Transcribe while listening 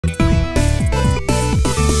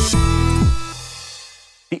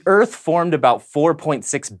The Earth formed about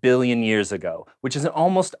 4.6 billion years ago, which is an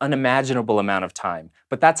almost unimaginable amount of time.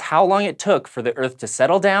 But that's how long it took for the Earth to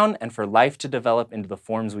settle down and for life to develop into the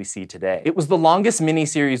forms we see today. It was the longest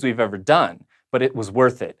mini-series we've ever done, but it was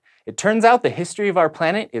worth it. It turns out the history of our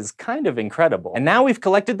planet is kind of incredible. And now we've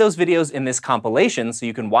collected those videos in this compilation so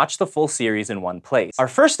you can watch the full series in one place. Our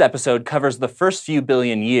first episode covers the first few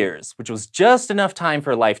billion years, which was just enough time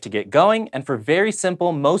for life to get going and for very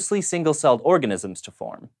simple, mostly single-celled organisms to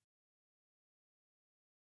form.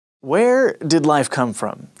 Where did life come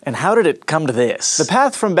from? And how did it come to this? The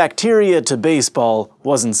path from bacteria to baseball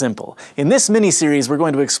wasn't simple. In this mini-series, we're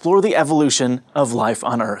going to explore the evolution of life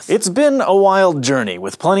on Earth. It's been a wild journey,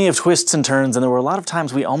 with plenty of twists and turns, and there were a lot of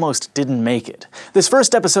times we almost didn't make it. This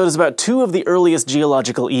first episode is about two of the earliest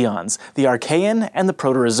geological eons, the Archean and the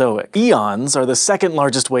Proterozoic. Eons are the second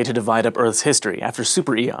largest way to divide up Earth's history, after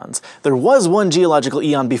super eons. There was one geological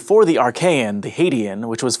eon before the Archean, the Hadean,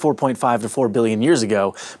 which was 4.5 to 4 billion years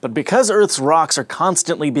ago, but because Earth's rocks are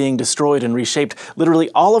constantly being destroyed and reshaped, literally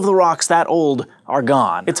all of the rocks that old are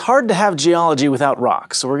gone. It's hard to have geology without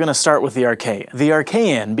rocks, so we're going to start with the Archean. The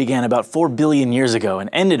Archean began about 4 billion years ago and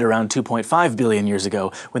ended around 2.5 billion years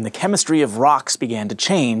ago, when the chemistry of rocks began to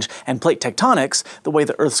change, and plate tectonics, the way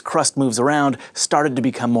the Earth's crust moves around, started to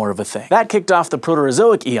become more of a thing. That kicked off the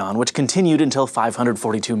Proterozoic Eon, which continued until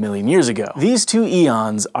 542 million years ago. These two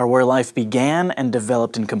eons are where life began and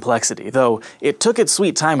developed in complexity, though it took its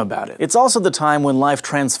sweet time about it. It's also the time when life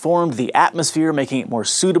transformed the atmosphere, making it more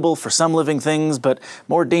suitable for some living things, but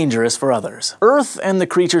more dangerous for others. Earth and the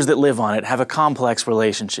creatures that live on it have a complex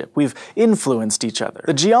relationship. We've influenced each other.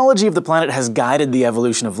 The geology of the planet has guided the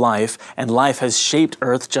evolution of life, and life has shaped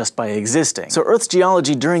Earth just by existing. So Earth's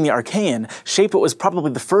geology during the Archean shaped what was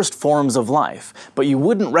probably the first forms of life, but you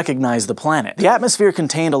wouldn't recognize the planet. The atmosphere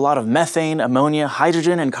contained a lot of methane, ammonia,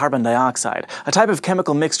 hydrogen, and carbon dioxide, a type of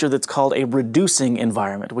chemical mixture that's called a reducing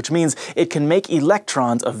environment, which means it can make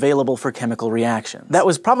electrons available for chemical reactions. That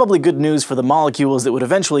was probably good news for the molecules that would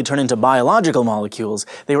eventually turn into biological molecules.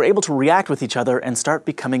 They were able to react with each other and start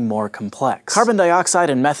becoming more complex. Carbon dioxide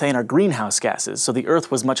and methane are greenhouse gases, so the Earth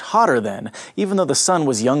was much hotter then, even though the sun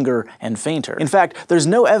was younger and fainter. In fact, there's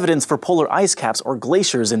no evidence for polar ice caps or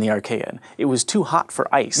glaciers in the Archean. It was too hot for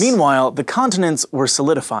ice. Meanwhile, the continents were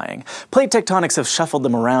solidifying. Plate tectonics have shuffled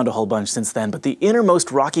them around a whole bunch since then, but the innermost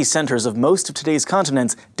rocky centers of most of today's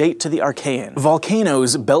continents date to the Archean.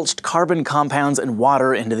 Volcanoes belched carbon compounds and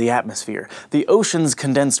water into the atmosphere. The oceans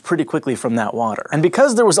condensed pretty quickly from that water. And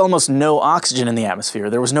because there was almost no oxygen in the atmosphere,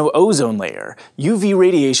 there was no ozone layer, UV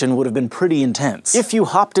radiation would have been pretty intense. If you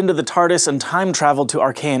hopped into the TARDIS and time traveled to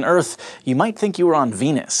Archean Earth, you might think you were on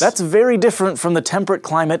Venus. That's very different from the temperate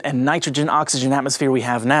climate and nitrogen-oxygen atmosphere we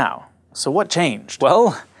have now. So what changed?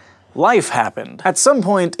 Well, life happened. At some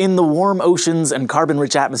point in the warm oceans and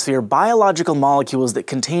carbon-rich atmosphere, biological molecules that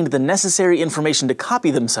contained the necessary information to copy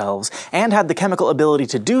themselves and had the chemical ability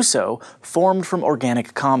to do so formed from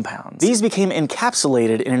organic compounds. These became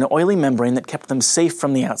encapsulated in an oily membrane that kept them safe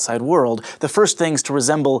from the outside world, the first things to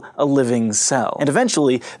resemble a living cell. And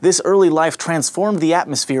eventually, this early life transformed the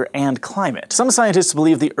atmosphere and climate. Some scientists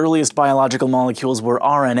believe the earliest biological molecules were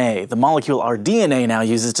RNA, the molecule our DNA now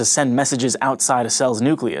uses to send messages outside a cell's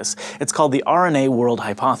nucleus. It's called the RNA world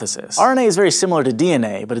hypothesis. RNA is very similar to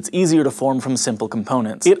DNA, but it's easier to form from simple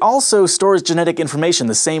components. It also stores genetic information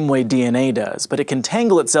the same way DNA does, but it can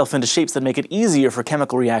tangle itself into shapes that make it easier for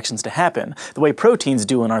chemical reactions to happen, the way proteins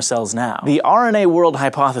do in our cells now. The RNA world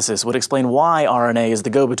hypothesis would explain why RNA is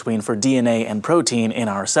the go-between for DNA and protein in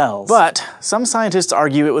our cells. But some scientists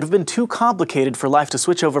argue it would have been too complicated for life to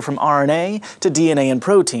switch over from RNA to DNA and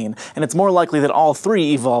protein, and it's more likely that all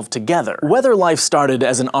three evolved together. Whether life started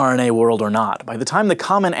as an RNA world or not, by the time the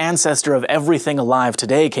common ancestor of everything alive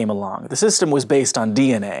today came along, the system was based on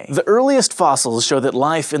DNA. The earliest fossils show that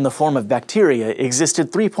life in the form of bacteria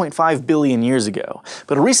existed 3.5 billion years ago,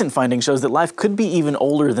 but a recent finding shows that life could be even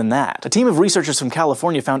older than that. A team of researchers from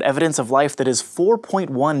California found evidence of life that is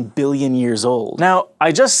 4.1 billion years old. Now,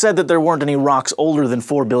 I just said that there weren't any rocks older than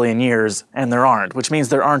 4 billion years, and there aren't, which means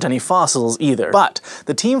there aren't any fossils either. But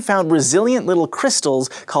the team found resilient little crystals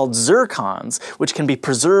called zircons, which can be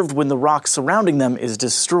preserved when the rock surrounding them is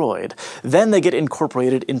destroyed. Then they get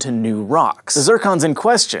incorporated into new rocks. The zircons in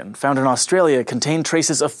question, found in Australia, contain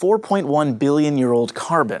traces of 4.1 billion-year-old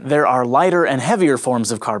carbon. There are lighter and heavier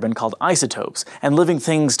forms of carbon called isotopes, and living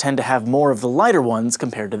things tend to have more of the lighter ones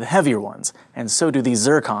compared to the heavier ones. and so do these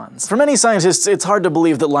zircons. For many scientists, it's hard to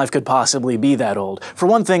believe that life could possibly be that old. For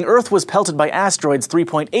one thing, Earth was pelted by asteroids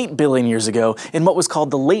 3.8 billion years ago in what was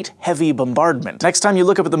called the Late Heavy Bombardment. Next time you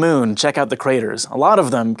look up at the moon, check out the craters. A lot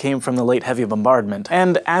of them came from the Late Heavy Bombardment.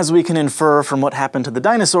 And as we can infer from what happened to the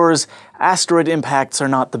dinosaurs, asteroid impacts are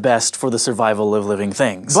not the best for the survival of living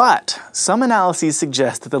things. But some analyses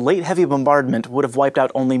suggest that the Late Heavy Bombardment would have wiped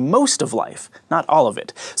out only most of life, not all of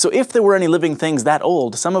it. So if there were any living things that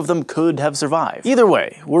old, some of them could have survived. Either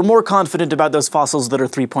way, we're more confident about those fossils that are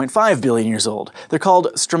 3.5 billion years old. They're called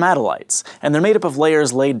stromatolites, and they're made up of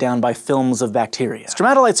layers laid down by films of bacteria.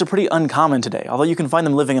 Stromatolites are pretty uncommon today, although you can find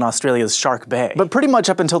them living in Australia's Shark Bay. But pretty much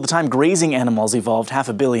up until the time grazing animals evolved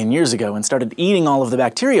 500 million years ago and started eating all of the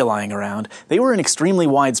bacteria lying around, they were an extremely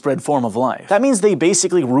widespread form of life. That means they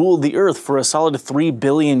basically ruled the Earth for a solid 3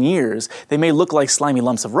 billion years. They may look like slimy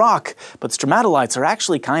lumps of rock, but stromatolites are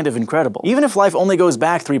actually kind of incredible. Even if life only goes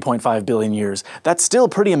back 3.5 billion years, that's still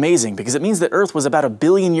pretty amazing because it means that Earth was about 1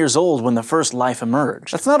 billion years old when the first life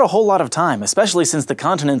emerged. That's not a whole lot of time, especially since the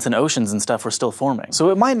continents and oceans and stuff were still forming. So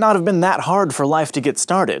it might not have been that hard for life to get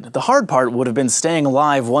started. The hard part would have been staying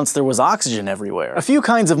alive once there was oxygen everywhere. A few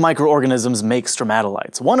kinds of microorganisms make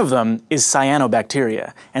stromatolites. One of them is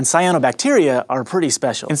cyanobacteria, and cyanobacteria are pretty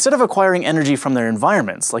special. Instead of acquiring energy from their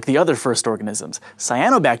environments, like the other first organisms,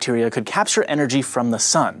 cyanobacteria could capture energy from the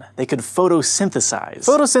sun. They could photosynthesize.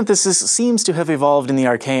 Photosynthesis seems to have evolved in the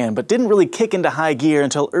Archean, but didn't really kick into high gear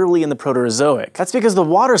until early in the Proterozoic. That's because the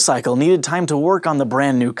water cycle needed time to work on the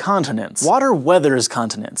brand new continents. Water weathers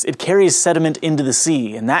continents. It carries sediment into the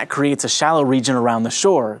sea, and that creates a shallow region around the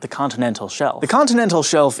shore, the continental shelf. The continental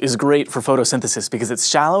shelf is great for photosynthesis because it's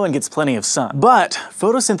shallow and gets plenty of sun. But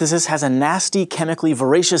photosynthesis has a nasty, chemically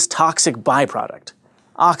voracious, toxic byproduct: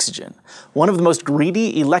 oxygen, one of the most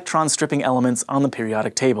greedy electron-stripping elements on the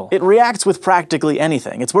periodic table. It reacts with practically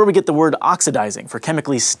anything. It's where we get the word oxidizing, for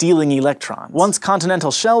chemically stealing electrons. Once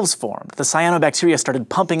continental shelves formed, the cyanobacteria started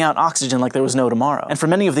pumping out oxygen like there was no tomorrow. And for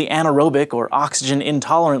many of the anaerobic or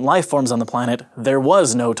oxygen-intolerant life forms on the planet, there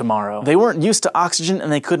was no tomorrow. They weren't used to oxygen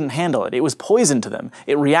and they couldn't handle it. It was poison to them.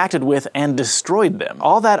 It reacted with and destroyed them.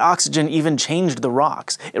 All that oxygen even changed the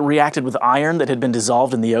rocks. It reacted with iron that had been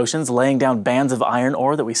dissolved in the oceans, laying down bands of iron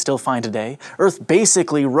ore that we still find today. Earth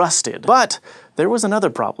basically rusted. But there was another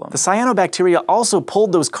problem. The cyanobacteria also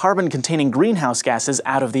pulled those carbon-containing greenhouse gases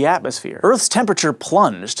out of the atmosphere. Earth's temperature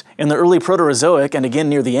plunged. In the early Proterozoic, and again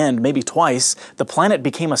near the end, maybe twice, the planet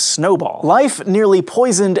became a snowball. Life nearly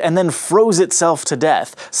poisoned and then froze itself to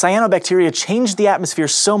death. Cyanobacteria changed the atmosphere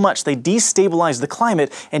so much they destabilized the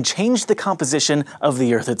climate and changed the composition of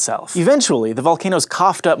the Earth itself. Eventually, the volcanoes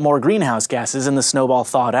coughed up more greenhouse gases and the snowball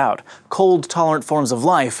thawed out. Cold-tolerant forms of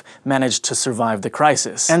life managed to survive the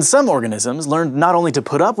crisis. And some organisms learned not only to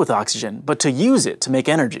put up with oxygen, but to use it to make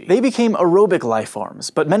energy. They became aerobic life forms,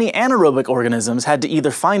 but many anaerobic organisms had to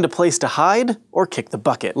either find a place to hide or kick the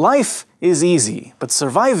bucket. Life is easy, but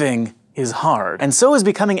surviving is hard. And so is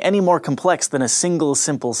becoming any more complex than a single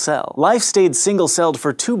simple cell. Life stayed single-celled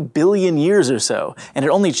for 2 billion years or so, and it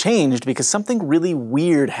only changed because something really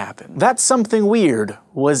weird happened. That something weird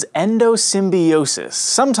was endosymbiosis.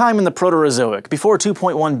 Sometime in the Proterozoic, before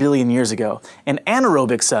 2.1 billion years ago, an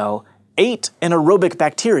anaerobic cell ate an aerobic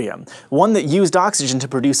bacterium, one that used oxygen to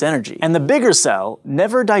produce energy. And the bigger cell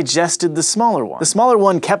never digested the smaller one. The smaller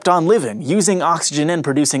one kept on living, using oxygen and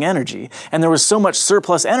producing energy, and there was so much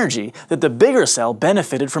surplus energy that the bigger cell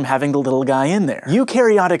benefited from having the little guy in there.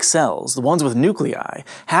 Eukaryotic cells, the ones with nuclei,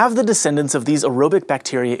 have the descendants of these aerobic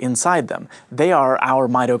bacteria inside them. They are our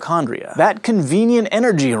mitochondria. That convenient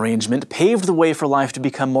energy arrangement paved the way for life to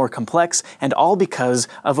become more complex, and all because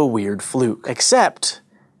of a weird fluke. Except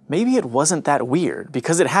maybe it wasn't that weird,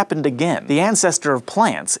 because it happened again. The ancestor of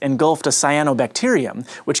plants engulfed a cyanobacterium,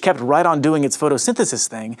 which kept right on doing its photosynthesis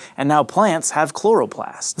thing, and now plants have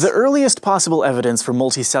chloroplasts. The earliest possible evidence for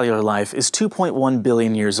multicellular life is 2.1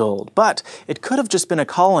 billion years old, but it could have just been a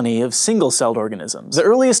colony of single-celled organisms. The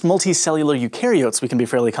earliest multicellular eukaryotes we can be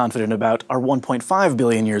fairly confident about are 1.5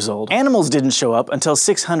 billion years old. Animals didn't show up until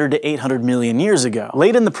 600 to 800 million years ago.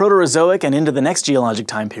 Late in the Proterozoic and into the next geologic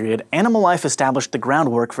time period, animal life established the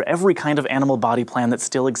groundwork for every kind of animal body plan that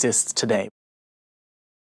still exists today.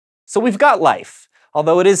 So we've got life,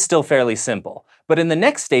 although it is still fairly simple. But in the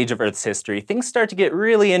next stage of Earth's history, things start to get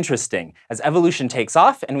really interesting as evolution takes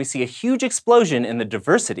off and we see a huge explosion in the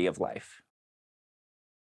diversity of life.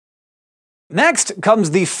 Next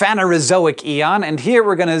comes the Phanerozoic Eon, and here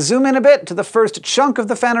we're going to zoom in a bit to the first chunk of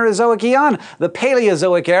the Phanerozoic Eon, the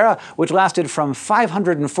Paleozoic era, which lasted from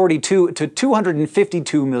 542 to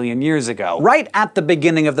 252 million years ago. Right at the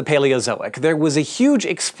beginning of the Paleozoic, there was a huge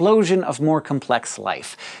explosion of more complex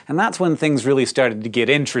life, and that's when things really started to get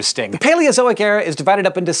interesting. The Paleozoic era is divided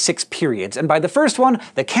up into 6 periods, and by the first one,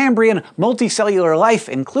 the Cambrian, multicellular life,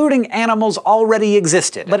 including animals, already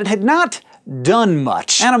existed. But it had not done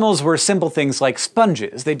much. Animals were simple things like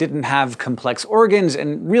sponges. They didn't have complex organs,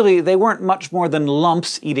 and really they weren't much more than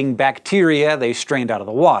lumps eating bacteria they strained out of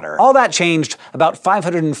the water. All that changed about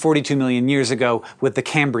 542 million years ago with the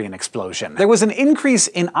Cambrian explosion. There was an increase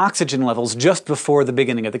in oxygen levels just before the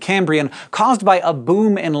beginning of the Cambrian, caused by a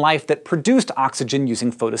boom in life that produced oxygen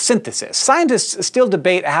using photosynthesis. Scientists still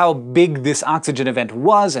debate how big this oxygen event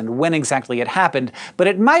was and when exactly it happened, but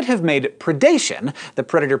it might have made predation, the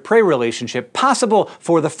predator-prey relationship, possible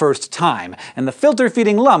for the first time, and the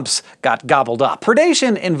filter-feeding lumps got gobbled up.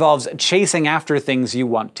 Predation involves chasing after things you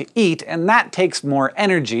want to eat, and that takes more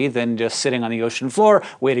energy than just sitting on the ocean floor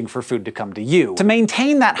waiting for food to come to you. To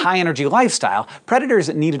maintain that high-energy lifestyle, predators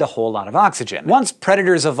needed a whole lot of oxygen. Once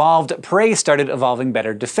predators evolved, prey started evolving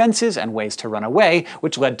better defenses and ways to run away,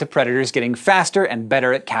 which led to predators getting faster and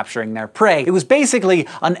better at capturing their prey. It was basically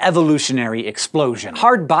an evolutionary explosion.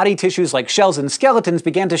 Hard body tissues like shells and skeletons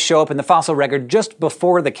began to show up in the fossil record just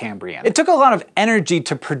before the Cambrian. It took a lot of energy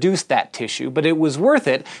to produce that tissue, but it was worth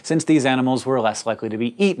it since these animals were less likely to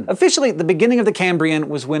be eaten. Officially, the beginning of the Cambrian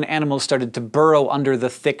was when animals started to burrow under the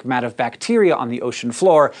thick mat of bacteria on the ocean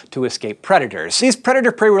floor to escape predators. These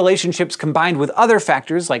predator-prey relationships combined with other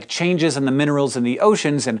factors like changes in the minerals in the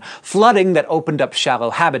oceans and flooding that opened up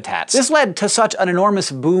shallow habitats. This led to such an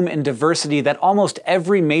enormous boom in diversity that almost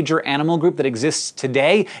every major animal group that exists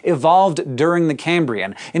today evolved during the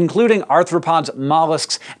Cambrian, including arthropods,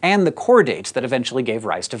 mollusks, and the chordates that eventually gave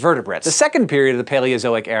rise to vertebrates. The second period of the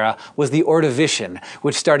Paleozoic era was the Ordovician,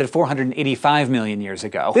 which started 485 million years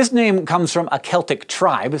ago. This name comes from a Celtic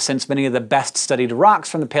tribe, since many of the best studied rocks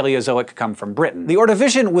from the Paleozoic come from Britain. The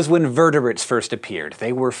Ordovician was when vertebrates first appeared.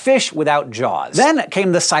 They were fish without jaws. Then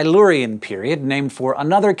came the Silurian period, named for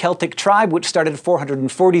another Celtic tribe which started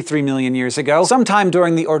 443 million years ago. Sometime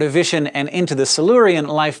during the Ordovician and into the Silurian,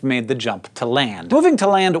 life made the jump to land. Moving to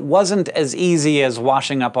land wasn't as easy as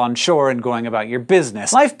washing up on shore and going about your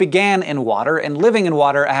business. Life began in water, and living in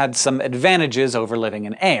water had some advantages over living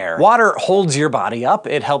in air. Water holds your body up,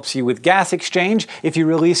 it helps you with gas exchange. If you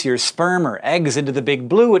release your sperm or eggs into the big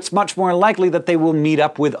blue, it's much more likely that they will meet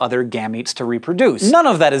up with other gametes to reproduce. None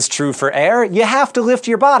of that is true for air. You have to lift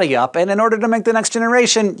your body up, and in order to make the next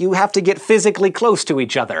generation, you have to get physically close to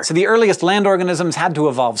each other. So the earliest land organisms had to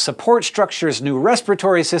evolve support structures, new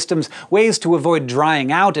respiratory systems, ways to avoid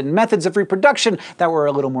drying out, and methods of reproduction that were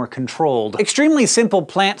a little more controlled. Extremely simple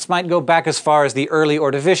plants might go back as far as the early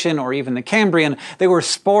Ordovician or even the Cambrian. They were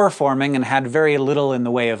spore-forming and had very little in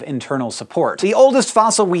the way of internal support. The oldest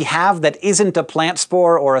fossil we have that isn't a plant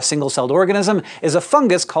spore or a single-celled organism is a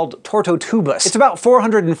fungus called Tortotubus. It's about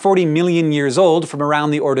 440 million years old from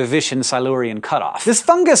around the Ordovician-Silurian cutoff. This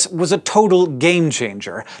fungus was a total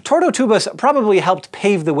game-changer. Tortotubus probably helped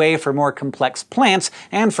pave the way for more complex plants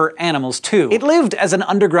and for animals too. It lived as an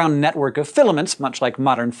underground network of filaments, much like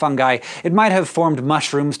modern fungi. It might have formed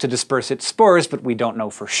mushrooms to disperse its spores, but we don't know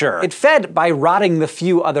for sure. It fed by rotting the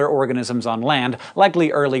few other organisms on land,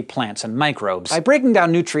 likely early plants and microbes. By breaking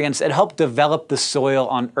down nutrients, it helped develop the soil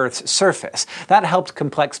on Earth's surface. That helped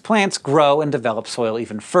complex plants grow and develop soil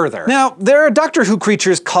even further. Now, there are Doctor Who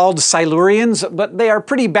creatures called Silurians, but they are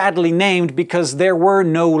pretty badly named because there were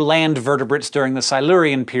no land vertebrates during the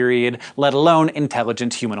Silurian period, let alone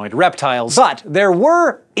intelligent humanoid reptiles. But there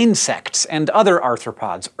were insects and other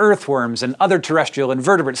arthropods, earthworms, and other terrestrial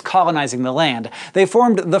invertebrates colonizing the land. They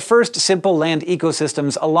formed the first simple land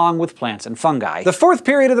ecosystems along with plants and fungi. The fourth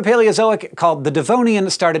period of the Paleozoic, called the Devonian,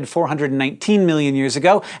 started 419 million years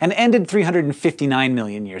ago and ended 359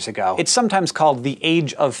 million years ago. It's sometimes called the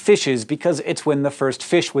Age of Fishes because it's when the first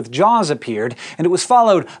fish with jaws appeared, and it was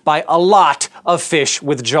followed by a lot of fish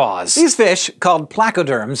with jaws. These fish, called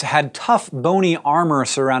placoderms, had tough, bony armor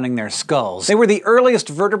surrounding their skulls. They were the earliest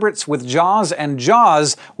vertebrates with jaws, and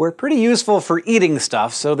jaws were pretty useful for eating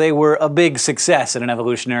stuff, so they were a big success in an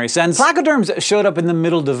evolutionary sense. Placoderms showed up in the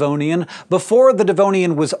Middle Devonian. Before the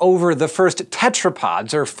Devonian was over, the first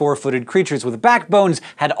tetrapods, or four-footed creatures with backbones,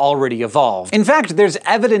 had already evolved. In fact, there's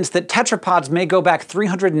evidence that tetrapods may go back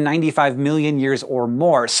 395 million years or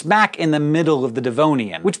more, smack in the middle of the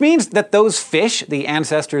Devonian, which means that those fish, the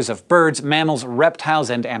ancestors of birds, mammals,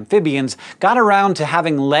 reptiles, and amphibians, got around to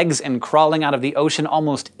having legs and crawling out of the ocean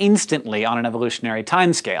almost almost instantly on an evolutionary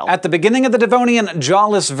timescale. At the beginning of the Devonian,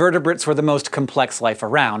 jawless vertebrates were the most complex life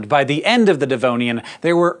around. By the end of the Devonian,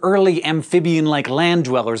 there were early amphibian-like land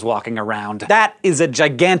dwellers walking around. That is a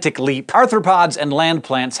gigantic leap. Arthropods and land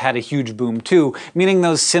plants had a huge boom too, meaning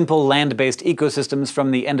those simple land-based ecosystems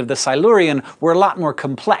from the end of the Silurian were a lot more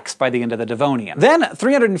complex by the end of the Devonian. Then,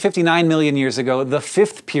 359 million years ago, the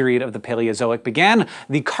fifth period of the Paleozoic began,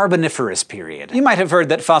 the Carboniferous period. You might have heard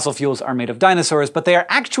that fossil fuels are made of dinosaurs, but they are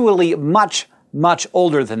actually much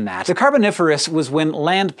older than that. The Carboniferous was when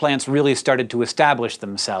land plants really started to establish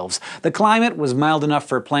themselves. The climate was mild enough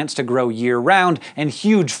for plants to grow year-round, and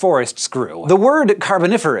huge forests grew. The word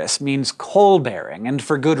Carboniferous means coal-bearing, and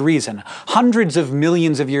for good reason. Hundreds of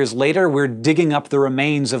millions of years later, we're digging up the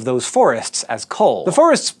remains of those forests as coal. The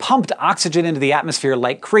forests pumped oxygen into the atmosphere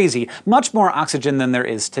like crazy, much more oxygen than there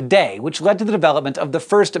is today, which led to the development of the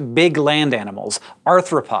first big land animals,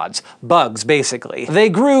 arthropods, bugs basically. They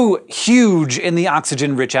grew huge in the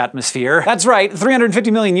oxygen-rich atmosphere. That's right,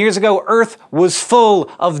 350 million years ago, Earth was full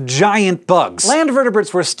of giant bugs. Land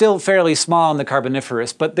vertebrates were still fairly small in the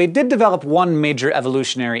Carboniferous, but they did develop one major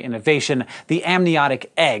evolutionary innovation, the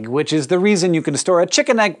amniotic egg, which is the reason you can store a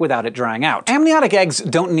chicken egg without it drying out. Amniotic eggs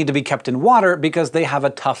don't need to be kept in water because they have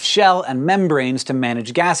a tough shell and membranes to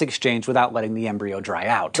manage gas exchange without letting the embryo dry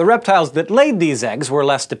out. The reptiles that laid these eggs were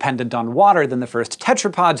less dependent on water than the first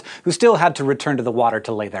tetrapods, who still had to return to the water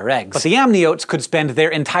to lay their eggs. But the amniotes could spend their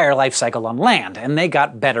entire life cycle on land, and they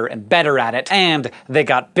got better and better at it, and they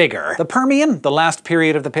got bigger. The Permian, the last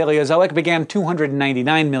period of the Paleozoic, began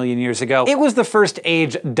 299 million years ago. It was the first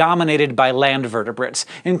age dominated by land vertebrates,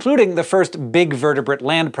 including the first big vertebrate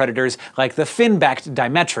land predators like the fin-backed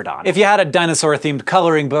Dimetrodon. If you had a dinosaur-themed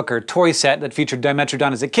coloring book or toy set that featured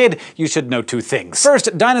Dimetrodon as a kid, you should know two things.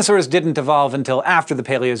 First, dinosaurs didn't evolve until after the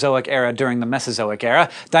Paleozoic era during the Mesozoic era.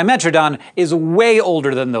 Dimetrodon is way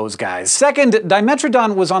older than those guys. Second,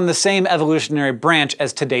 Dimetrodon was on the same evolutionary branch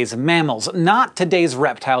as today's mammals, not today's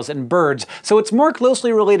reptiles and birds, so it's more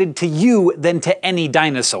closely related to you than to any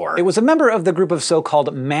dinosaur. It was a member of the group of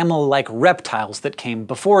so-called mammal-like reptiles that came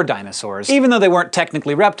before dinosaurs. Even though they weren't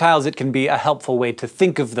technically reptiles, it can be a helpful way to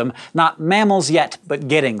think of them. Not mammals yet, but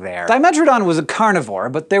getting there. Dimetrodon was a carnivore,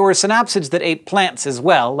 but there were synapsids that ate plants as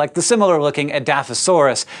well, like the similar-looking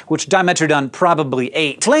Edaphosaurus, which Dimetrodon probably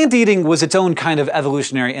ate. Plant eating was its own kind of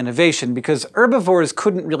evolutionary innovation, because herbivores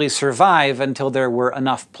couldn't really survive until there were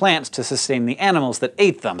enough plants to sustain the animals that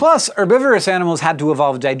ate them. Plus, herbivorous animals had to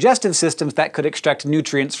evolve digestive systems that could extract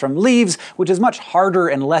nutrients from leaves, which is much harder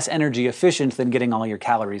and less energy efficient than getting all your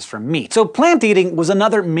calories from meat. So plant eating was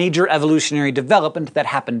another major evolutionary development that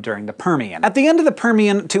happened during the Permian. At the end of the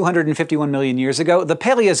Permian, 251 million years ago, the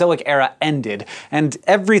Paleozoic era ended, and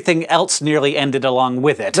everything else nearly ended along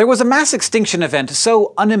with it. There was a mass extinction event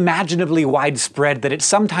so unimaginably widespread that it's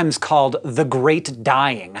sometimes called the Great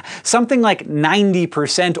Dying. Something like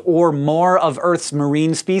 90% or more of Earth's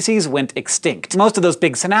marine species went extinct. Most of those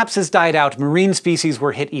big synapses died out, marine species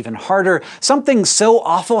were hit even harder. Something so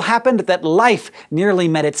awful happened that life nearly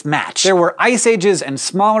met its match. There were ice ages and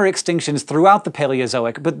smaller extinctions throughout the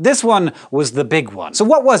Paleozoic, but this one was the big one. So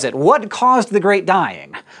what was it? What caused the Great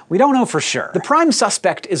Dying? We don't know for sure. The prime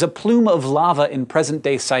suspect is a plume of lava in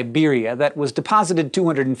present-day Siberia that was deposited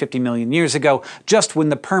 250 million years ago, just when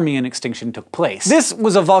the Permian extinction took place. This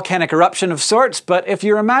was a volcanic eruption of sorts, but if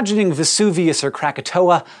you're imagining Vesuvius or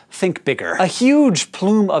Krakatoa, think bigger. A huge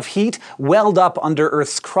plume of heat welled up under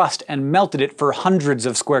Earth's crust and melted it for hundreds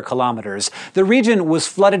of square kilometers. The region was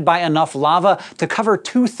flooded by enough lava to cover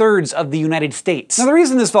 2/3 of the United States. Now, the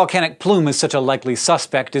reason this volcanic plume is such a likely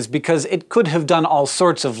suspect is because it could have done all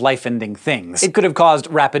sorts of life-ending things. It could have caused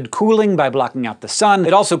rapid cooling by blocking out the sun.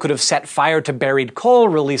 It also could have set fire to buried coal,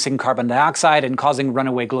 releasing carbon dioxide and causing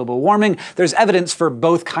runaway global warming. There's evidence for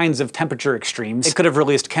both kinds of temperature extremes. It could have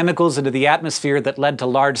released chemicals into the atmosphere that led to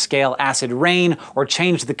large-scale acid rain, or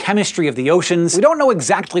changed the chemistry of the oceans. We don't know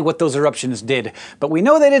exactly what those eruptions did, but we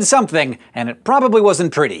know they did something, and it probably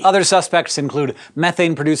wasn't pretty. Other suspects include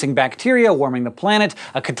methane-producing bacteria warming the planet,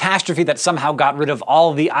 a catastrophe that somehow got rid of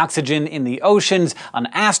all the oxygen in the oceans, an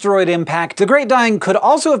asteroid impact. The Great Dying could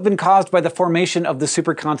also have been caused by the formation of the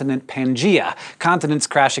supercontinent Pangaea. Continents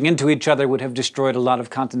crashing into each other would have destroyed a lot of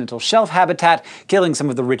continental shelf habitat, killing some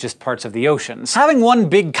of the richest parts of the oceans. Having one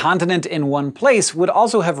big continent in one place would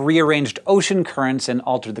also have rearranged ocean currents and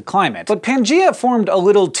altered the climate. But Pangaea formed a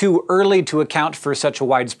little too early to account for such a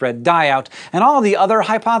widespread die-out, and all the other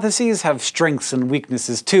hypotheses have strengths and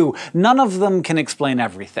weaknesses too. None of them can explain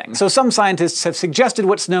everything. So some scientists have suggested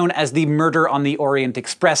what's known as the Murder on the Orient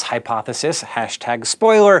Express hypothesis. Hashtag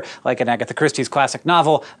spoiler, like in Agatha Christie's classic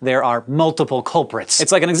novel, there are multiple culprits.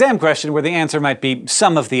 It's like an exam question where the answer might be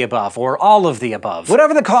some of the above, or all of the above.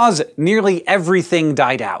 Whatever the cause, nearly everything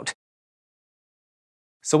died out.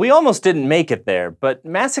 So we almost didn't make it there, but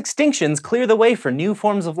mass extinctions clear the way for new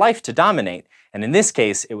forms of life to dominate, and in this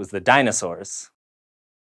case, it was the dinosaurs.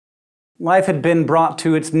 Life had been brought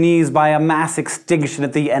to its knees by a mass extinction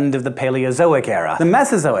at the end of the Paleozoic era. The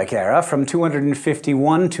Mesozoic era, from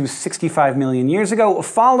 251 to 65 million years ago,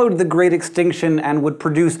 followed the Great Extinction and would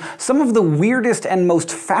produce some of the weirdest and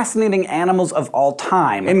most fascinating animals of all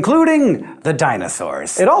time, including the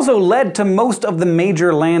dinosaurs. It also led to most of the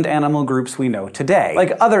major land animal groups we know today.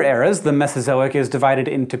 Like other eras, the Mesozoic is divided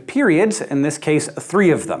into periods, in this case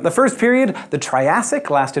 3 of them. The first period, the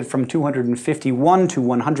Triassic, lasted from 251 to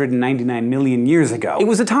 199 million years ago. It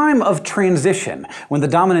was a time of transition, when the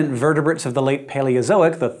dominant vertebrates of the late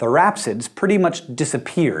Paleozoic, the therapsids, pretty much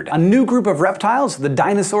disappeared. A new group of reptiles, the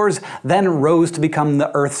dinosaurs, then rose to become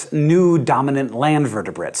the Earth's new dominant land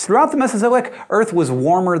vertebrates. Throughout the Mesozoic, Earth was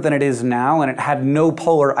warmer than it is now, and it had no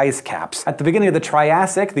polar ice caps. At the beginning of the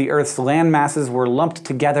Triassic, the Earth's land masses were lumped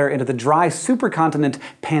together into the dry supercontinent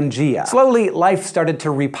Pangaea. Slowly, life started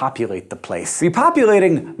to repopulate the place.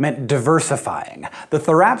 Repopulating meant diversifying. The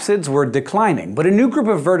therapsids were declining, but a new group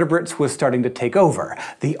of vertebrates was starting to take over,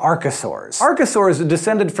 the archosaurs. Archosaurs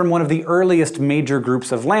descended from one of the earliest major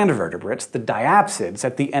groups of land vertebrates, the diapsids,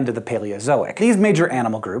 at the end of the Paleozoic. These major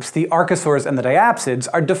animal groups, the archosaurs and the diapsids,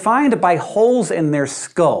 are defined by holes in their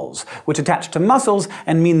skulls, which attach to muscles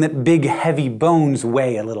and mean that big, heavy bones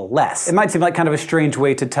weigh a little less. It might seem like kind of a strange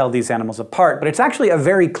way to tell these animals apart, but it's actually a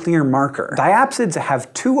very clear marker. Diapsids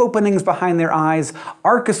have 2 openings behind their eyes,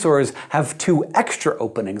 archosaurs have 2 extra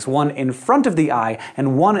openings, one in front of the eye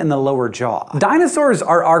and one in the lower jaw. Dinosaurs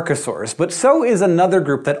are archosaurs, but so is another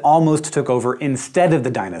group that almost took over instead of the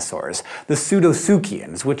dinosaurs, the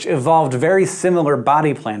pseudosuchians, which evolved very similar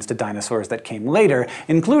body plans to dinosaurs that came later,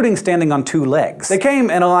 including standing on 2 legs. They came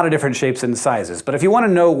in a lot of different shapes and sizes, but if you want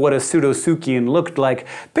to know what a pseudosuchian looked like,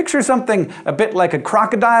 picture something a bit like a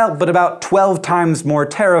crocodile, but about 12 times more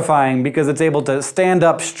terrifying because it's able to stand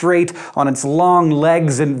up straight on its long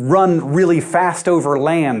legs and run really fast over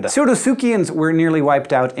land. Pseudosuchians were nearly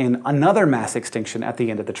wiped out in another mass extinction at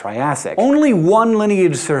the end of the Triassic. Only one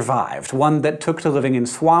lineage survived, one that took to living in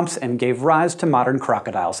swamps and gave rise to modern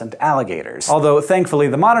crocodiles and alligators. Although, thankfully,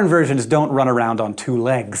 the modern versions don't run around on 2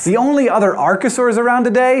 legs. The only other archosaurs around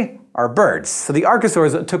today are birds. So the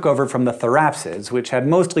archosaurs took over from the therapsids, which had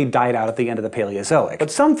mostly died out at the end of the Paleozoic. But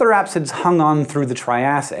some therapsids hung on through the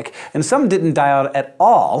Triassic, and some didn't die out at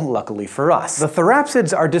all, luckily for us. The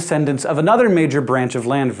therapsids are descendants of another major branch of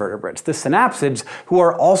land vertebrates, the synapsids, who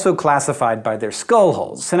are also classified by their skull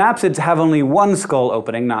holes. Synapsids have only 1 skull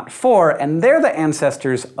opening, not 4, and they're the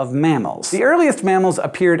ancestors of mammals. The earliest mammals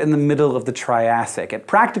appeared in the middle of the Triassic, at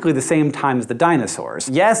practically the same time as the dinosaurs.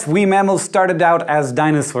 Yes, we mammals started out as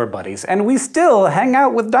dinosaur buddies, and we still hang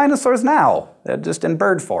out with dinosaurs now. Just in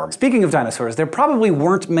bird form. Speaking of dinosaurs, there probably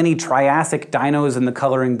weren't many Triassic dinos in the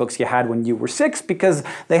coloring books you had when you were 6 because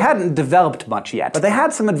they hadn't developed much yet, but they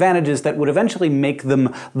had some advantages that would eventually make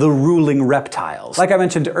them the ruling reptiles. Like I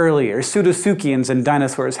mentioned earlier, pseudosuchians and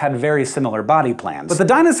dinosaurs had very similar body plans, but the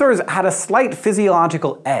dinosaurs had a slight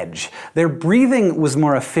physiological edge. Their breathing was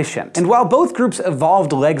more efficient, and while both groups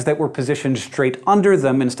evolved legs that were positioned straight under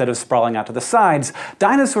them instead of sprawling out to the sides,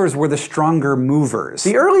 dinosaurs were the stronger movers.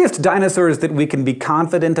 The earliest dinosaurs that we can be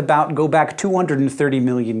confident about go back 230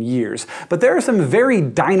 million years, but there are some very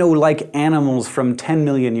dino-like animals from 10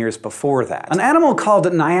 million years before that. An animal called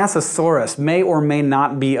Nyasasaurus may or may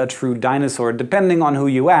not be a true dinosaur, depending on who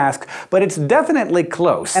you ask, but it's definitely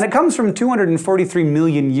close, and it comes from 243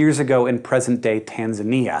 million years ago in present-day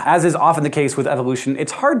Tanzania. As is often the case with evolution,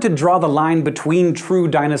 it's hard to draw the line between true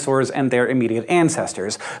dinosaurs and their immediate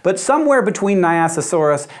ancestors, but somewhere between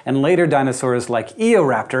Nyasasaurus and later dinosaurs like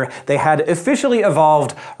Eoraptor, they had officially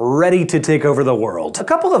evolved, ready to take over the world. A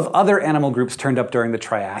couple of other animal groups turned up during the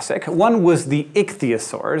Triassic. One was the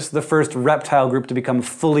ichthyosaurs, the first reptile group to become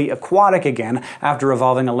fully aquatic again after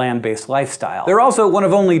evolving a land-based lifestyle. They're also one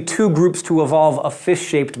of only two groups to evolve a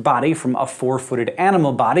fish-shaped body from a four-footed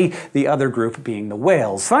animal body, the other group being the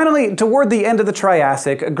whales. Finally, toward the end of the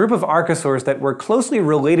Triassic, a group of archosaurs that were closely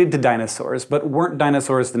related to dinosaurs, but weren't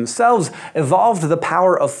dinosaurs themselves, evolved the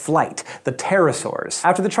power of flight, the pterosaurs.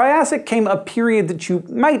 After the Triassic came a period that you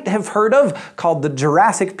might have heard of, called the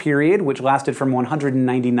Jurassic period, which lasted from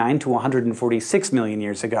 199 to 146 million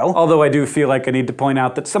years ago. Although I do feel like I need to point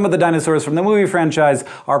out that some of the dinosaurs from the movie franchise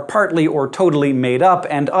are partly or totally made up,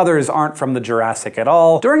 and others aren't from the Jurassic at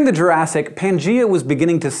all. During the Jurassic, Pangaea was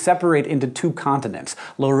beginning to separate into two continents,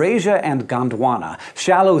 Laurasia and Gondwana.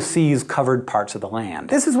 Shallow seas covered parts of the land.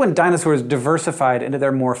 This is when dinosaurs diversified into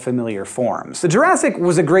their more familiar forms. The Jurassic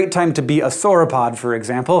was a great time to be a sauropod, for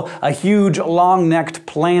example, a huge, long-necked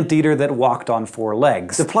plant eater that walked on four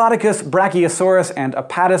legs. Diplodocus, Brachiosaurus, and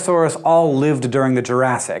Apatosaurus all lived during the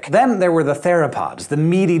Jurassic. Then there were the theropods, the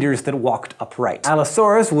meat-eaters that walked upright.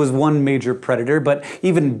 Allosaurus was one major predator, but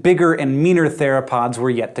even bigger and meaner theropods were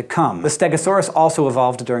yet to come. The Stegosaurus also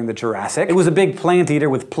evolved during the Jurassic. It was a big plant eater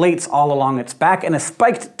with plates all along its back and a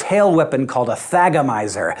spiked tail weapon called a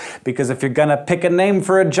thagomizer, because if you're gonna pick a name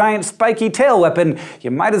for a giant spiky tail weapon,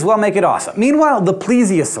 you might as well make it awesome. Meanwhile, the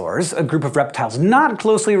plesiosaurs, a group of reptiles not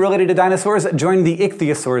closely related to dinosaurs, joined the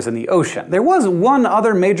ichthyosaurs in the ocean. There was one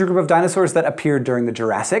other major group of dinosaurs that appeared during the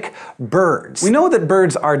Jurassic: birds. We know that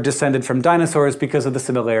birds are descended from dinosaurs because of the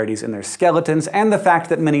similarities in their skeletons and the fact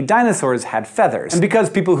that many dinosaurs had feathers. And because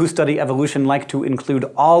people who study evolution like to include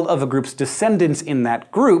all of a group's descendants in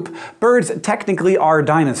that group, birds technically are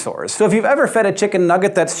dinosaurs. So if you've ever fed a chicken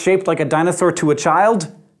nugget that's shaped like a dinosaur to a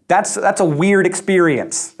child, that's a weird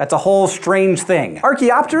experience. That's a whole strange thing.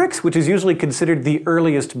 Archaeopteryx, which is usually considered the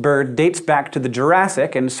earliest bird, dates back to the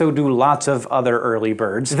Jurassic, and so do lots of other early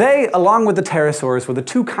birds. They, along with the pterosaurs, were the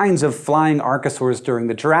two kinds of flying archosaurs during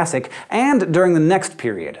the Jurassic and during the next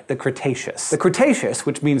period, the Cretaceous. The Cretaceous,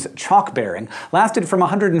 which means chalk-bearing, lasted from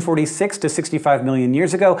 146 to 65 million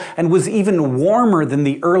years ago and was even warmer than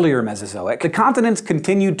the earlier Mesozoic. The continents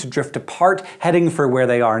continued to drift apart, heading for where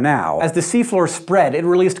they are now. As the seafloor spread, it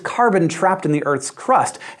released carbon trapped in the Earth's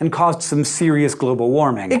crust and caused some serious global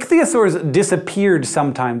warming. Ichthyosaurs disappeared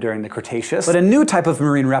sometime during the Cretaceous, but a new type of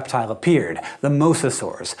marine reptile appeared, the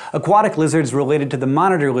mosasaurs, aquatic lizards related to the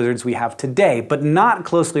monitor lizards we have today, but not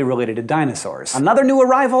closely related to dinosaurs. Another new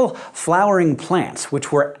arrival? Flowering plants,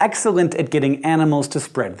 which were excellent at getting animals to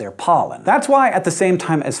spread their pollen. That's why at the same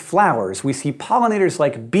time as flowers, we see pollinators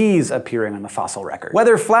like bees appearing on the fossil record.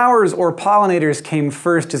 Whether flowers or pollinators came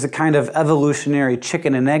first is a kind of evolutionary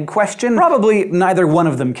chicken and egg question. Probably neither one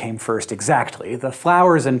of them came first exactly. The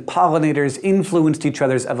flowers and pollinators influenced each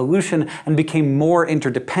other's evolution and became more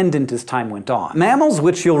interdependent as time went on. Mammals,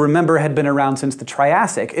 which you'll remember had been around since the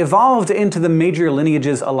Triassic, evolved into the major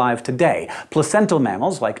lineages alive today. Placental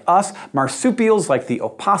mammals like us, marsupials like the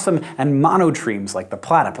opossum, and monotremes like the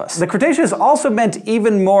platypus. The Cretaceous also meant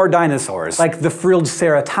even more dinosaurs, like the frilled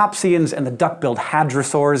ceratopsians and the duck-billed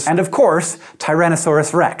hadrosaurs, and of course,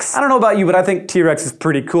 Tyrannosaurus rex. I don't know about you, but I think T-Rex is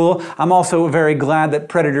pretty cool. I'm also very glad that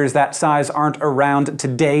predators that size aren't around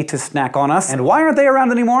today to snack on us. And why aren't they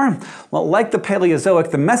around anymore? Well, like the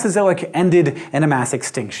Paleozoic, the Mesozoic ended in a mass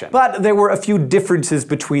extinction. But there were a few differences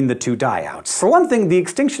between the two die-outs. For one thing, the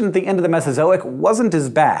extinction at the end of the Mesozoic wasn't as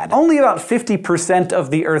bad. Only about 50%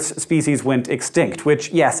 of the Earth's species went extinct,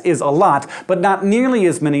 which, yes, is a lot, but not nearly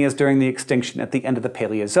as many as during the extinction at the end of the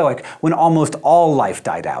Paleozoic, when almost all life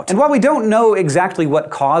died out. And while we don't know exactly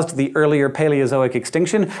what caused the earlier Paleozoic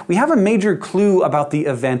extinction, we have a major clue about the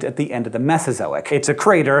event at the end of the Mesozoic. It's a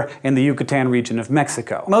crater in the Yucatan region of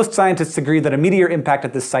Mexico. Most scientists agree that a meteor impact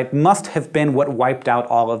at this site must have been what wiped out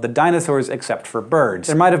all of the dinosaurs except for birds.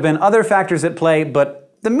 There might have been other factors at play, but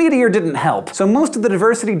the meteor didn't help. So most of the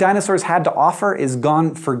diversity dinosaurs had to offer is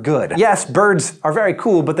gone for good. Yes, birds are very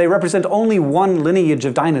cool, but they represent only one lineage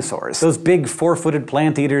of dinosaurs. Those big four-footed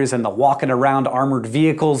plant eaters and the walking around armored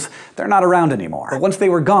vehicles, they're not around anymore. But once they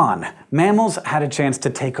were gone, mammals had a chance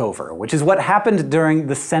to take over, which is what happened during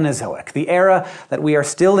the Cenozoic, the era that we are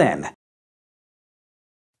still in.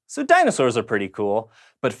 So dinosaurs are pretty cool,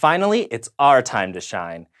 but finally, it's our time to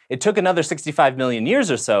shine. It took another 65 million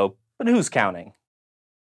years or so, but who's counting?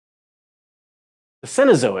 The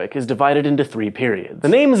Cenozoic is divided into 3 periods. The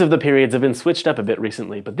names of the periods have been switched up a bit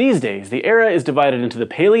recently, but these days the era is divided into the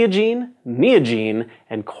Paleogene, Neogene,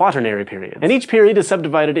 and Quaternary periods. And each period is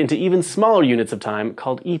subdivided into even smaller units of time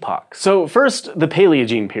called epochs. So first, the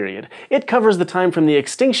Paleogene period. It covers the time from the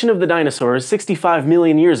extinction of the dinosaurs 65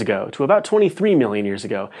 million years ago to about 23 million years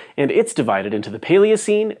ago, and it's divided into the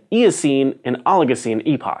Paleocene, Eocene, and Oligocene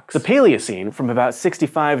epochs. The Paleocene, from about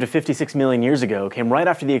 65 to 56 million years ago, came right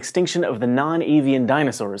after the extinction of the non-avian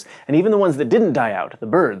dinosaurs, and even the ones that didn't die out, the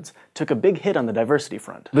birds, took a big hit on the diversity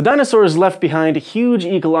front. The dinosaurs left behind huge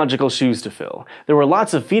ecological shoes to fill. There were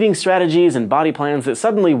lots of feeding strategies and body plans that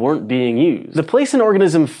suddenly weren't being used. The place an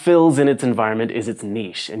organism fills in its environment is its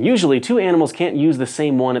niche, and usually two animals can't use the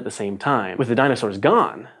same one at the same time. With the dinosaurs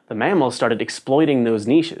gone, the mammals started exploiting those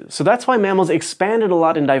niches. So that's why mammals expanded a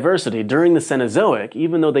lot in diversity during the Cenozoic,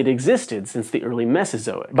 even though they'd existed since the early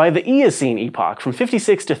Mesozoic. By the Eocene epoch, from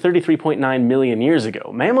 56 to 33.9 million years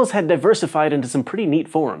ago, mammals had diversified into some pretty neat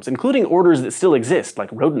forms, including orders that still exist, like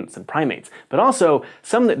rodents and primates, but also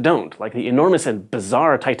some that don't, like the enormous and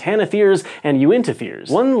bizarre Titanotheres and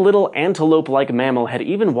Uintatheres. One little antelope-like mammal had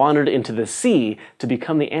even wandered into the sea to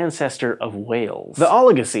become the ancestor of whales. The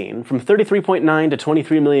Oligocene, from 33.9 to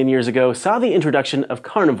 23 million years ago, saw the introduction of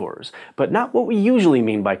carnivores, but not what we usually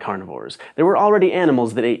mean by carnivores. There were already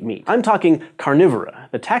animals that ate meat. I'm talking carnivora,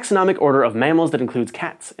 the taxonomic order of mammals that includes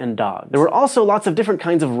cats and dogs. There were also lots of different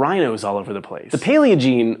kinds of rhinos all over the place. The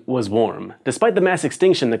Paleogene was warm. Despite the mass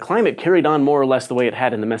extinction, the climate carried on more or less the way it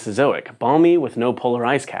had in the Mesozoic, balmy with no polar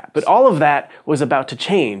ice caps. But all of that was about to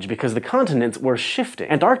change because the continents were shifting.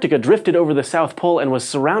 Antarctica drifted over the South Pole and was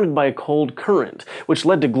surrounded by a cold current, which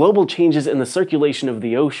led to global changes in the circulation of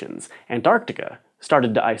the oceans. Antarctica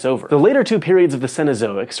started to ice over. The later two periods of the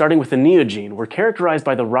Cenozoic, starting with the Neogene, were characterized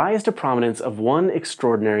by the rise to prominence of one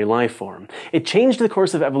extraordinary life form. It changed the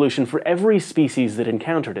course of evolution for every species that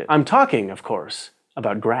encountered it. I'm talking, of course,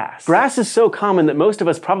 about grass. Grass is so common that most of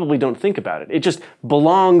us probably don't think about it. It just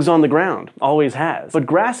belongs on the ground, always has. But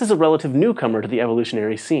grass is a relative newcomer to the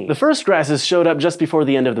evolutionary scene. The first grasses showed up just before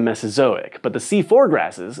the end of the Mesozoic, but the C4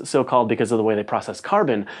 grasses, so called because of the way they process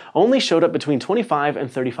carbon, only showed up between 25 and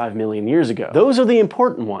 35 million years ago. Those are the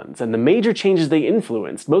important ones, and the major changes they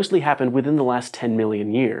influenced mostly happened within the last 10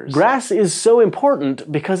 million years. Grass is so important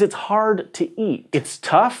because it's hard to eat. It's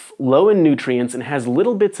tough, low in nutrients, and has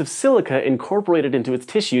little bits of silica incorporated into its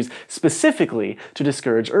tissues specifically to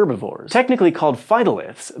discourage herbivores. Technically called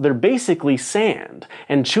phytoliths, they're basically sand,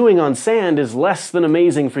 and chewing on sand is less than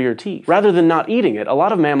amazing for your teeth. Rather than not eating it, a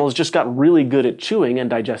lot of mammals just got really good at chewing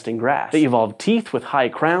and digesting grass. They evolved teeth with high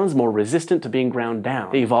crowns more resistant to being ground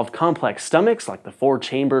down. They evolved complex stomachs, like the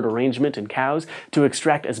four-chambered arrangement in cows, to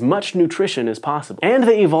extract as much nutrition as possible. And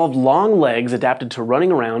they evolved long legs adapted to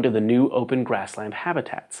running around in the new open grassland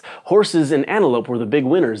habitats. Horses and antelope were the big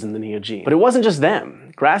winners in the Neogene. But it wasn't just them.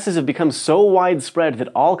 Grasses have become so widespread that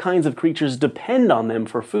all kinds of creatures depend on them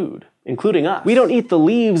for food, including us. We don't eat the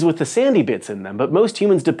leaves with the sandy bits in them, but most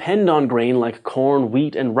humans depend on grain like corn,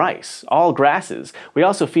 wheat, and rice, all grasses. We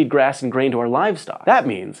also feed grass and grain to our livestock. That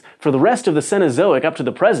means, for the rest of the Cenozoic up to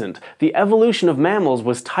the present, the evolution of mammals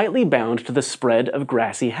was tightly bound to the spread of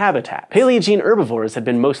grassy habitats. Paleogene herbivores had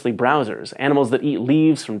been mostly browsers, animals that eat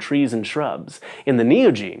leaves from trees and shrubs. In the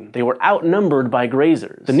Neogene, they were outnumbered by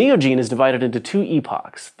grazers. The Neogene is divided into two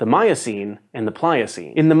epochs, the Miocene and the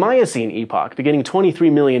Pliocene. In the Miocene epoch, beginning 23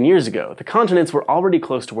 million years ago, the continents were already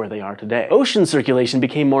close to where they are today. Ocean circulation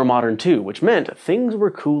became more modern too, which meant things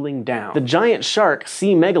were cooling down. The giant shark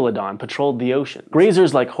sea megalodon patrolled the ocean.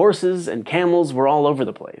 Grazers like horses and camels were all over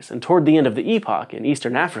the place, and toward the end of the epoch, in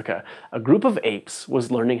eastern Africa, a group of apes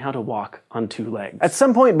was learning how to walk on two legs. At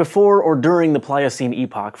some point before or during the Pliocene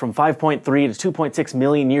epoch, from 5.3 to 2.6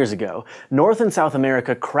 million years ago, North and South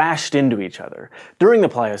America crashed into each other. During the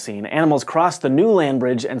Pliocene, animals crossed the new land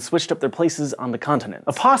bridge and switched up their places on the continent.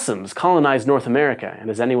 Opossums colonized North America, and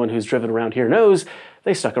as anyone who's driven around here knows,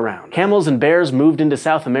 they stuck around. Camels and bears moved into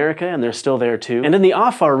South America, and they're still there too. And in the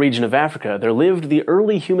Afar region of Africa, there lived the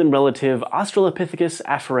early human relative Australopithecus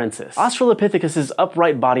afarensis. Australopithecus's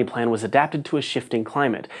upright body plan was adapted to a shifting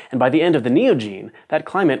climate, and by the end of the Neogene, that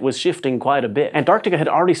climate was shifting quite a bit. Antarctica had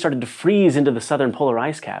already started to freeze into the southern polar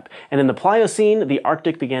ice cap, and in the Pliocene, the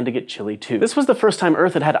Arctic began to get chilly too. This was the first time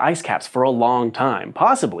Earth had had ice caps for a long time,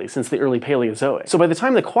 possibly since the early Paleozoic. So by the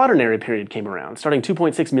time the Quaternary period came around, starting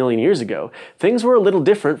 2.6 million years ago, things were a little little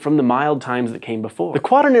different from the mild times that came before. The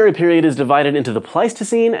Quaternary period is divided into the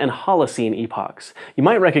Pleistocene and Holocene epochs. You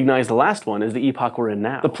might recognize the last one as the epoch we're in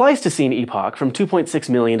now. The Pleistocene epoch, from 2.6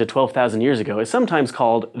 million to 12,000 years ago, is sometimes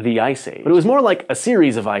called the Ice Age. But it was more like a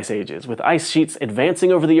series of ice ages, with ice sheets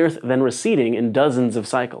advancing over the Earth, then receding in dozens of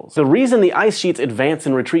cycles. The reason the ice sheets advance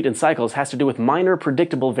and retreat in cycles has to do with minor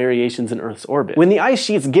predictable variations in Earth's orbit. When the ice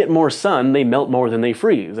sheets get more sun, they melt more than they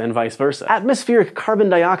freeze, and vice versa. Atmospheric carbon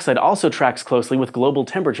dioxide also tracks closely with global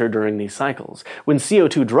temperature during these cycles. When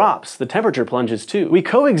CO2 drops, the temperature plunges too. We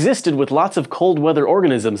coexisted with lots of cold weather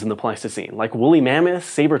organisms in the Pleistocene, like woolly mammoths,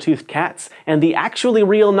 saber-toothed cats, and the actually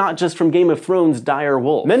real, not just from Game of Thrones, dire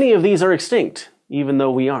wolf. Many of these are extinct, even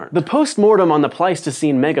though we aren't. The post-mortem on the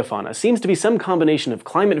Pleistocene megafauna seems to be some combination of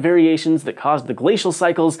climate variations that caused the glacial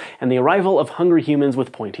cycles and the arrival of hungry humans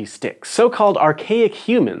with pointy sticks. So-called archaic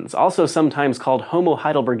humans, also sometimes called Homo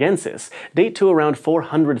heidelbergensis, date to around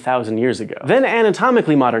 400,000 years ago. Then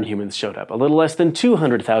anatomically modern humans showed up, a little less than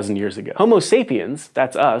 200,000 years ago. Homo sapiens,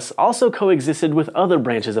 that's us, also coexisted with other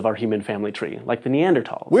branches of our human family tree, like the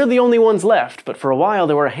Neanderthals. We're the only ones left, but for a while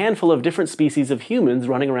there were a handful of different species of humans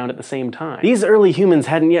running around at the same time. These early humans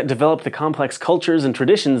hadn't yet developed the complex cultures and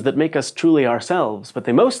traditions that make us truly ourselves, but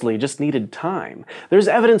they mostly just needed time. There's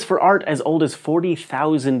evidence for art as old as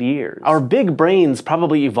 40,000 years. Our big brains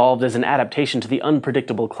probably evolved as an adaptation to the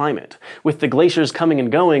unpredictable climate. With the glaciers coming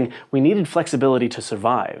and going, we needed flexibility to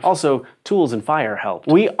survive. Also, tools and fire helped.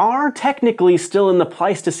 We are technically still in the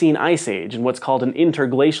Pleistocene Ice Age in what's called an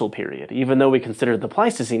interglacial period, even though we consider the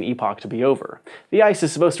Pleistocene epoch to be over. The ice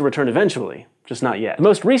is supposed to return eventually, just not yet. The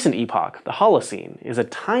most recent epoch, the Holocene, is a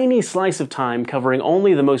tiny slice of time covering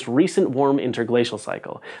only the most recent warm interglacial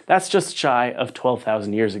cycle. That's just shy of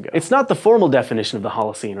 12,000 years ago. It's not the formal definition of the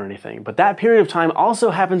Holocene or anything, but that period of time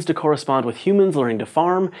also happens to correspond with humans learning to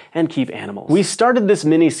farm and keep animals. We started this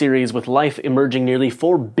mini-series with life emerging nearly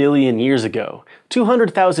 4 billion years ago.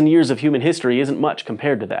 200,000 years of human history isn't much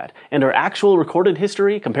compared to that, and our actual recorded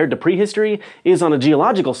history, compared to prehistory, is on a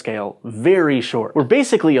geological scale very short. We're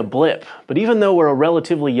basically a blip, but even though we're a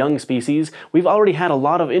relatively young species, we've already had a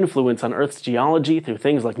lot of influence on Earth's geology through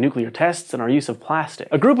things like nuclear tests and our use of plastic.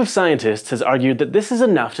 A group of scientists has argued that this is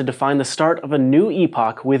enough to define the start of a new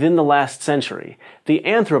epoch within the last century, the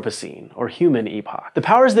Anthropocene, or human epoch. The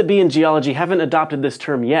powers that be in geology haven't adopted this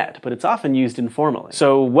term yet, but it's often used informally.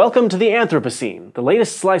 So welcome to the Anthropocene, the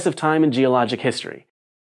latest slice of time in geologic history.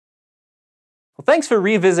 Well, thanks for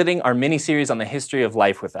revisiting our mini-series on the history of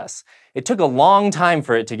life with us. It took a long time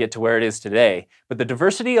for it to get to where it is today, but the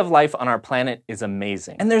diversity of life on our planet is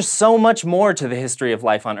amazing. And there's so much more to the history of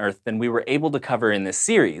life on Earth than we were able to cover in this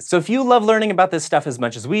series. So if you love learning about this stuff as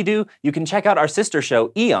much as we do, you can check out our sister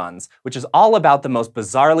show, Eons, which is all about the most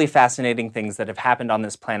bizarrely fascinating things that have happened on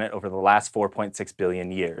this planet over the last 4.6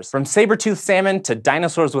 billion years. From saber-toothed salmon to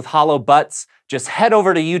dinosaurs with hollow butts, just head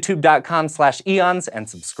over to youtube.com/eons and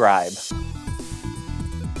subscribe.